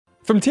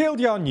From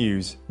TLDR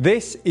News,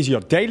 this is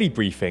your daily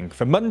briefing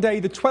for Monday,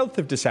 the 12th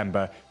of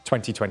December,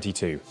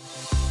 2022.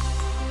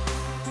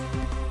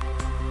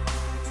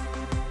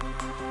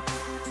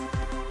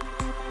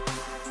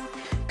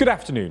 Good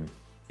afternoon.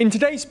 In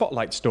today's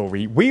Spotlight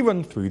story, we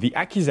run through the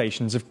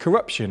accusations of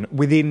corruption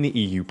within the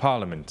EU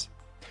Parliament.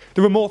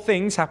 There are more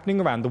things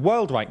happening around the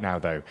world right now,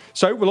 though,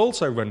 so we'll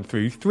also run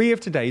through three of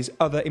today's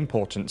other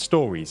important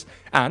stories.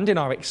 And in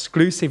our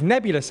exclusive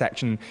Nebula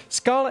section,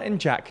 Scarlett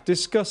and Jack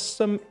discuss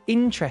some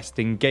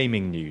interesting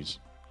gaming news.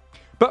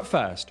 But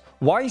first,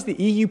 why is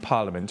the EU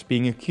Parliament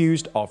being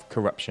accused of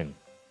corruption?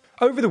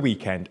 Over the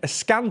weekend, a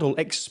scandal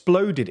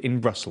exploded in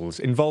Brussels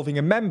involving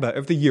a member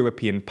of the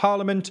European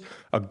Parliament,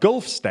 a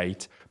Gulf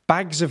state,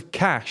 bags of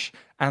cash,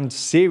 and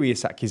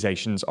serious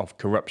accusations of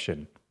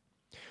corruption.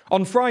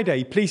 On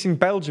Friday, police in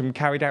Belgium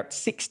carried out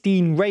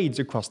 16 raids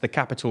across the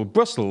capital,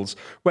 Brussels,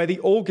 where the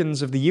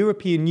organs of the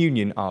European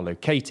Union are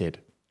located.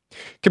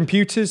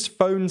 Computers,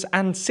 phones,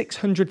 and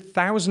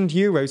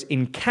 €600,000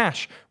 in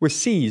cash were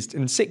seized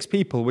and 6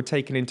 people were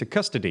taken into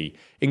custody,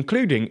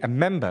 including a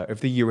member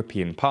of the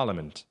European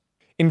Parliament.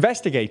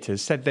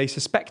 Investigators said they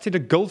suspected a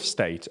Gulf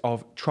state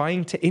of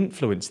trying to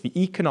influence the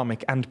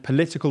economic and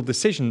political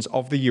decisions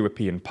of the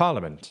European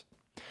Parliament.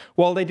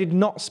 While they did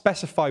not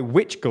specify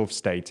which Gulf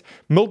state,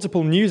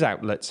 multiple news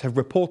outlets have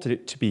reported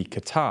it to be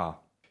Qatar.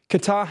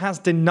 Qatar has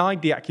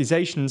denied the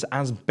accusations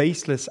as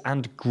baseless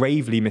and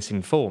gravely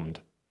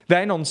misinformed.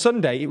 Then on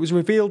Sunday, it was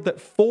revealed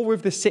that 4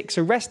 of the 6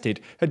 arrested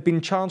had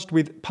been charged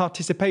with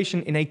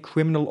participation in a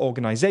criminal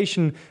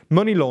organisation,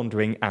 money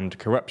laundering and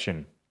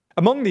corruption.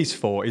 Among these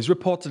 4 is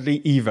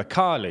reportedly Eva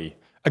Kaili,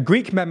 a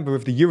Greek member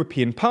of the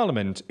European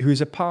Parliament who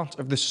is a part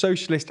of the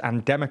Socialist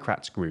and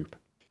Democrats group.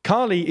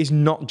 Kaili is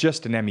not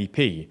just an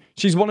MEP,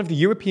 she's one of the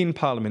European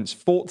Parliament's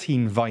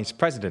 14 vice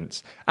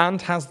presidents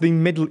and has the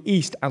Middle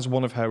East as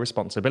one of her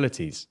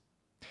responsibilities.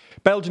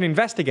 Belgian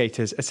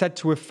investigators are said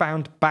to have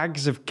found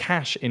bags of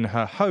cash in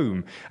her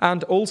home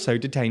and also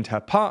detained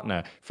her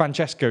partner,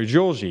 Francesco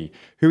Giorgi,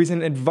 who is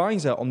an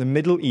advisor on the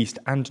Middle East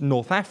and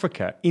North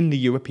Africa in the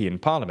European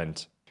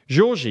Parliament.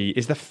 Giorgi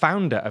is the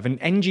founder of an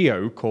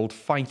NGO called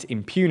Fight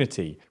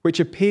Impunity, which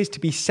appears to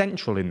be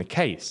central in the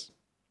case.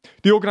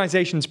 The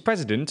organisation's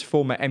president,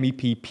 former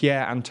MEP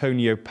Pier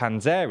Antonio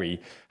Panzeri,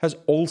 has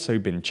also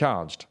been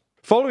charged.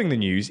 Following the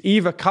news,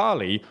 Eva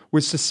Kaili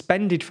was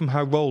suspended from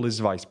her role as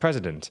vice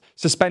president,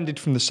 suspended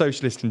from the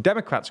Socialist and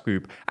Democrats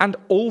group, and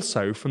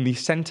also from the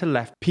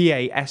centre-left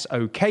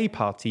PASOK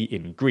party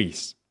in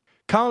Greece.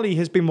 Kaili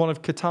has been one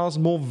of Qatar's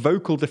more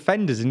vocal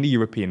defenders in the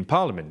European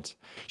Parliament.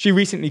 She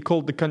recently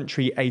called the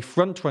country a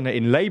frontrunner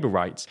in labour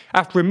rights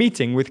after a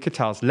meeting with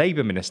Qatar's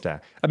labour minister,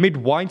 amid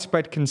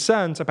widespread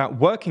concerns about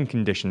working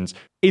conditions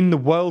in the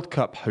World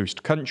Cup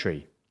host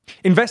country.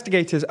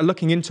 Investigators are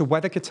looking into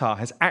whether Qatar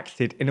has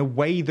acted in a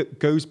way that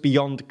goes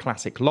beyond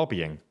classic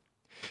lobbying.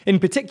 In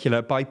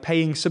particular, by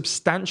paying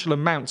substantial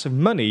amounts of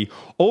money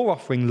or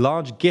offering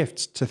large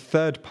gifts to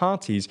third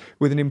parties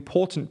with an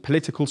important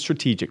political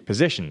strategic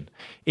position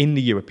in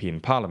the European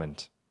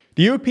Parliament.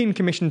 The European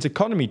Commission's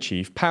economy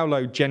chief,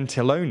 Paolo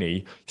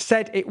Gentiloni,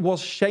 said it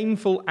was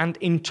shameful and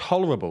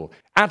intolerable,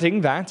 adding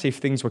that, if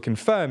things were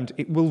confirmed,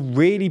 it will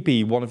really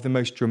be one of the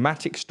most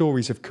dramatic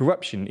stories of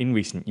corruption in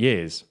recent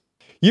years.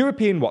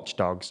 European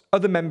watchdogs,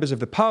 other members of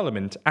the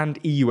Parliament and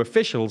EU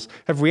officials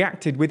have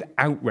reacted with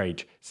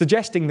outrage,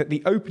 suggesting that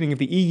the opening of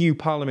the EU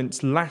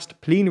Parliament's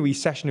last plenary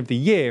session of the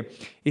year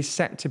is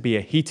set to be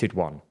a heated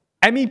one.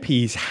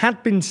 MEPs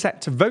had been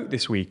set to vote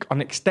this week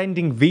on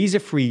extending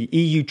visa-free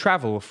EU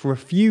travel for a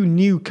few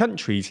new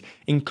countries,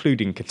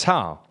 including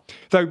Qatar,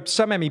 though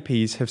some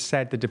MEPs have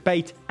said the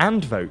debate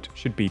and vote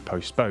should be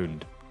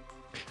postponed.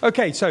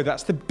 Okay, so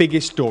that's the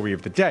biggest story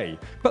of the day,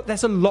 but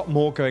there's a lot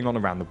more going on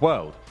around the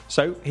world.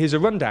 So here's a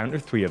rundown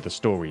of 3 other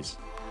stories.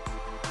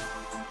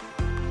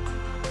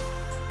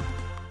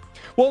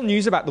 While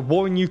news about the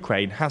war in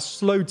Ukraine has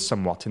slowed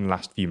somewhat in the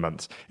last few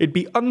months, it'd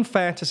be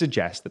unfair to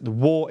suggest that the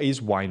war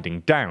is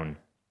winding down.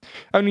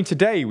 Only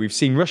today we've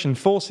seen Russian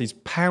forces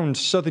pound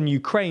southern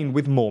Ukraine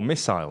with more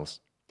missiles.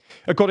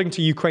 According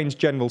to Ukraine's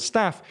general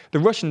staff, the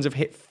Russians have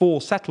hit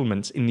 4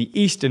 settlements in the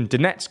eastern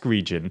Donetsk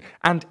region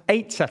and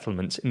 8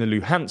 settlements in the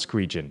Luhansk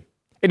region.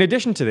 In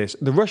addition to this,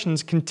 the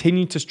Russians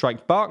continue to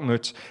strike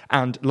Bakhmut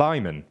and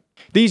Lyman.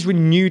 These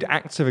renewed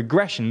acts of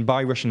aggression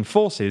by Russian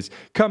forces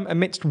come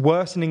amidst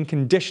worsening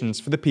conditions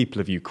for the people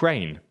of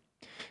Ukraine.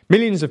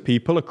 Millions of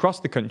people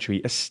across the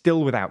country are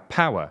still without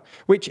power,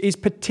 which is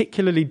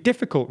particularly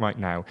difficult right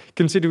now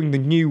considering the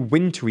new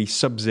wintry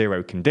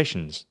sub-zero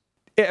conditions.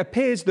 It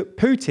appears that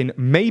Putin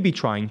may be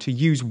trying to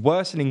use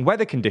worsening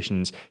weather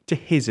conditions to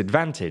his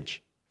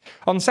advantage.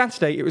 On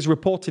Saturday, it was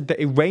reported that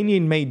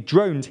Iranian-made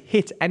drones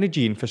hit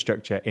energy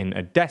infrastructure in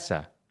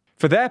Odessa.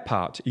 For their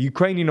part,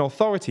 Ukrainian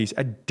authorities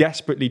are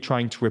desperately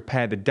trying to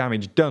repair the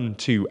damage done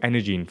to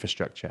energy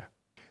infrastructure.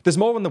 There's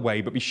more on the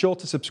way, but be sure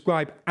to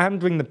subscribe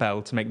and ring the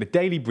bell to make the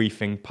daily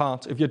briefing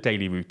part of your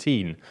daily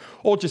routine,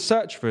 or just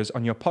search for us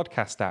on your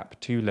podcast app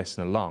to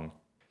listen along.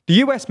 The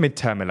US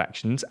midterm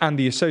elections and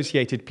the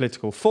associated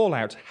political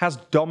fallout has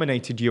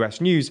dominated US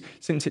news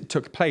since it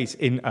took place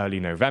in early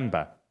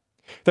November.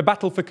 The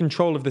battle for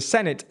control of the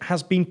Senate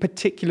has been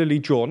particularly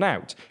drawn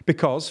out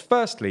because,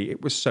 firstly,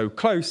 it was so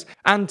close,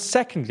 and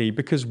secondly,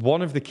 because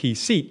one of the key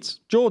seats,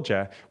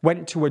 Georgia,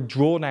 went to a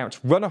drawn-out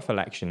runoff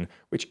election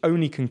which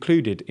only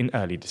concluded in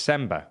early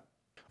December.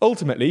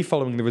 Ultimately,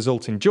 following the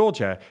result in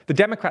Georgia, the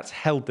Democrats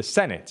held the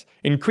Senate,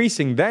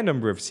 increasing their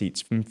number of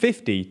seats from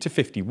 50 to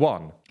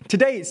 51.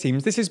 Today, it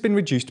seems this has been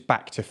reduced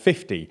back to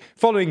 50,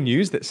 following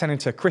news that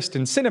Senator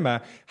Kristen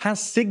Sinema has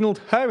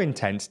signalled her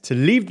intent to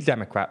leave the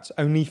Democrats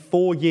only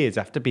 4 years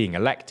after being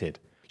elected.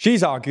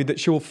 She's argued that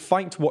she will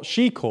fight what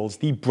she calls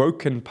the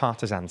broken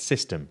partisan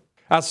system.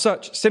 As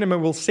such, Sinema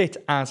will sit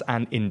as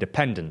an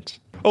independent.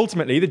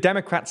 Ultimately, the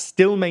Democrats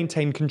still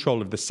maintain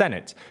control of the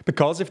Senate,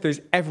 because if there's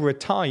ever a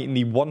tie in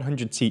the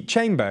 100-seat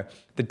chamber,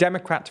 the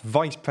Democrat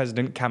Vice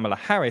President Kamala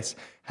Harris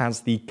has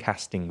the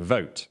casting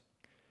vote.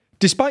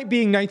 Despite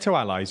being NATO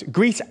allies,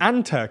 Greece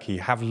and Turkey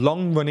have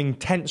long-running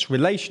tense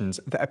relations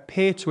that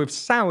appear to have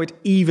soured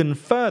even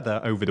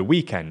further over the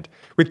weekend,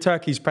 with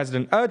Turkey's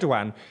President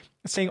Erdogan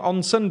saying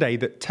on Sunday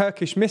that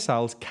Turkish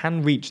missiles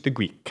can reach the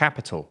Greek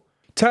capital.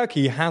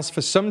 Turkey has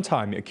for some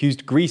time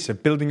accused Greece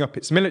of building up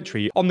its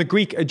military on the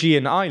Greek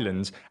Aegean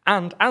Islands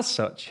and, as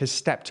such, has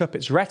stepped up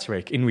its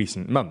rhetoric in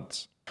recent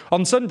months.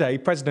 On Sunday,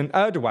 President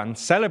Erdogan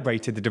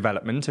celebrated the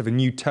development of a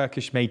new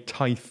Turkish-made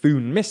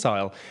Typhoon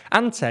missile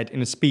and said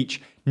in a speech,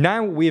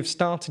 "Now we have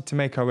started to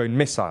make our own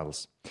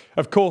missiles."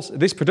 Of course,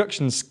 this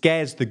production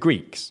scares the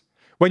Greeks.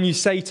 When you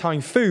say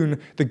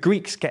Typhoon, the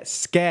Greeks get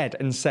scared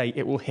and say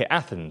it will hit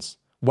Athens.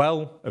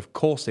 Well, of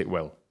course it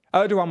will.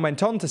 Erdogan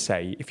went on to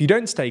say, if you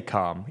don't stay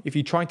calm, if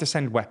you try to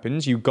send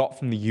weapons you got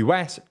from the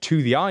US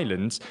to the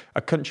islands, a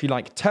country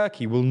like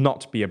Turkey will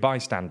not be a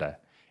bystander.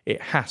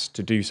 It has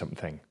to do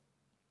something.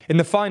 In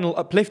the final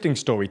uplifting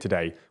story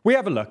today, we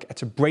have a look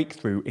at a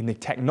breakthrough in the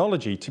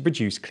technology to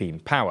produce clean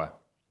power.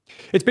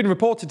 It's been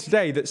reported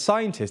today that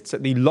scientists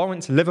at the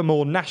Lawrence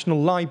Livermore National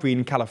Library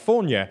in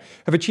California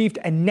have achieved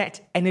a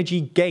net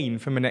energy gain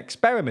from an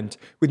experiment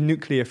with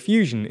nuclear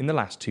fusion in the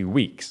last 2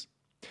 weeks.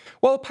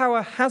 While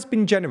power has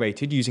been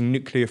generated using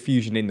nuclear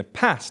fusion in the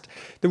past,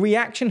 the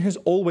reaction has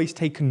always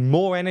taken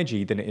more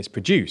energy than it is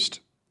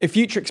produced. If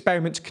future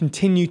experiments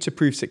continue to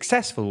prove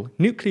successful,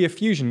 nuclear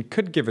fusion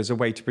could give us a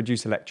way to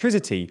produce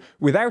electricity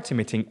without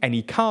emitting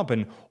any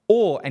carbon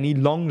or any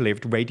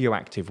long-lived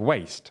radioactive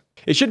waste.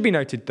 It should be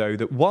noted, though,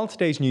 that while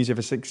today's news of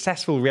a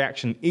successful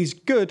reaction is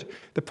good,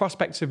 the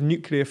prospects of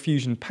nuclear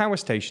fusion power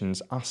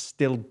stations are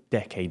still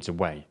decades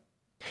away.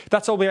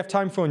 That's all we have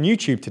time for on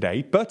YouTube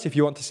today, but if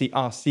you want to see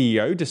our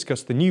CEO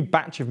discuss the new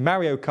batch of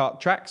Mario Kart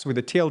tracks with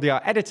a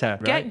TLDR editor...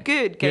 Get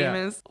good,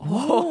 gamers. Yeah.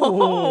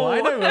 Oh, I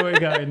know where we're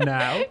going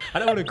now. I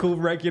don't want to call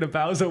regular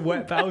Bowser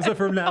Wet Bowser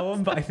from now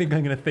on, but I think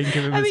I'm going to think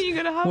of him as you're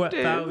going to have Wet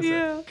to, Bowser.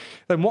 yeah.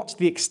 Then watch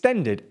the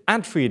extended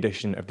ad-free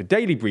edition of the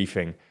Daily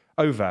Briefing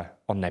over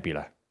on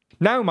Nebula.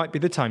 Now might be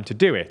the time to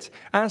do it,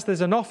 as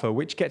there's an offer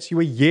which gets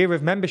you a year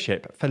of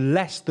membership for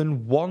less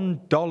than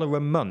 $1 a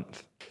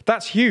month.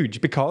 That's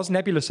huge because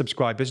Nebula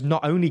subscribers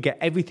not only get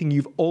everything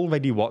you've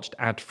already watched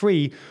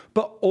ad-free,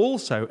 but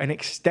also an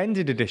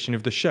extended edition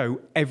of the show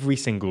every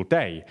single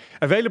day,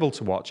 available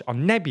to watch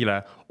on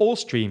Nebula or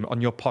stream on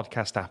your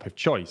podcast app of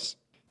choice.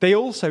 They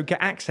also get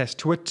access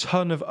to a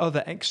ton of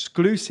other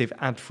exclusive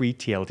ad-free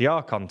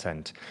TLDR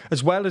content,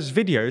 as well as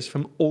videos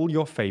from all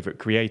your favourite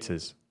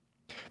creators.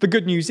 The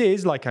good news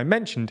is, like I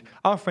mentioned,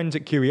 our friends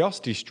at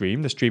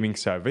CuriosityStream, the streaming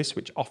service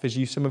which offers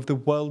you some of the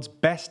world's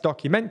best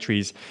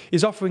documentaries,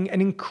 is offering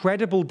an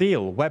incredible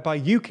deal whereby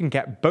you can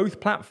get both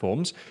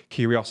platforms,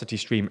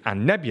 CuriosityStream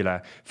and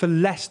Nebula, for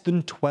less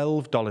than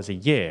 $12 a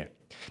year.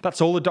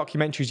 That's all the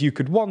documentaries you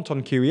could want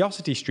on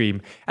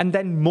CuriosityStream, and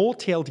then more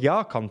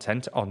TLDR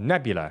content on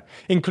Nebula,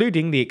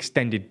 including the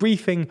extended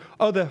briefing,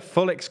 other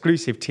full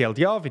exclusive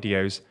TLDR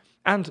videos,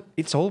 and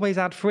it's always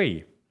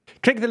ad-free.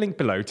 Click the link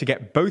below to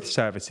get both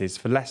services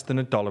for less than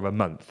 $1 a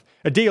month,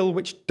 a deal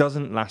which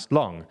doesn't last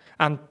long,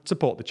 and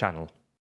support the channel.